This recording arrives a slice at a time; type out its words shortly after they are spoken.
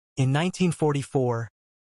In 1944,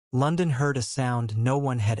 London heard a sound no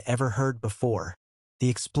one had ever heard before, the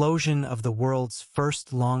explosion of the world's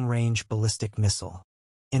first long-range ballistic missile.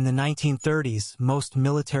 In the 1930s, most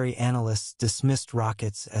military analysts dismissed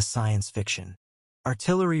rockets as science fiction.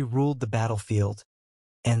 Artillery ruled the battlefield,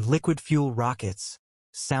 and liquid-fuel rockets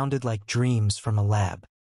sounded like dreams from a lab.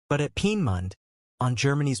 But at Peenemünde, on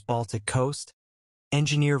Germany's Baltic coast,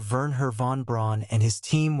 engineer Wernher von Braun and his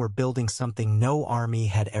team were building something no army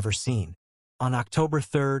had ever seen. On October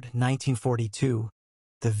 3, 1942,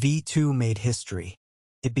 the V-2 made history.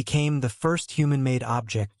 It became the first human-made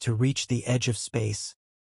object to reach the edge of space,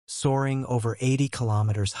 soaring over 80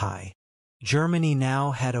 kilometers high. Germany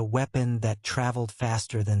now had a weapon that traveled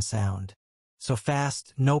faster than sound. So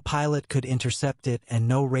fast, no pilot could intercept it and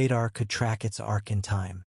no radar could track its arc in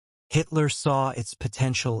time. Hitler saw its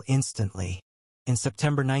potential instantly. In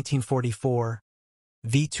September 1944,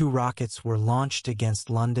 V-2 rockets were launched against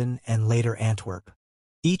London and later Antwerp.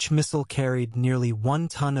 Each missile carried nearly 1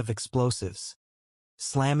 ton of explosives,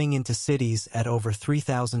 slamming into cities at over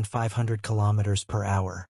 3,500 kilometers per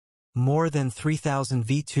hour. More than 3,000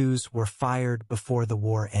 V-2s were fired before the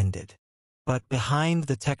war ended. But behind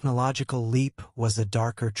the technological leap was a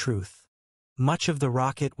darker truth. Much of the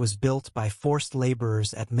rocket was built by forced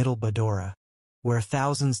laborers at Mittelbau-Dora, where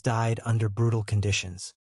thousands died under brutal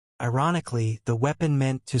conditions. Ironically, the weapon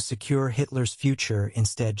meant to secure Hitler's future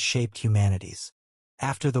instead shaped humanity's.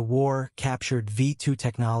 After the war captured V-2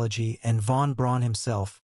 technology, and von Braun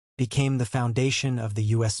himself became the foundation of the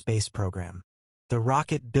U.S. space program. The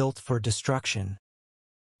rocket built for destruction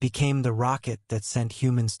became the rocket that sent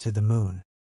humans to the moon.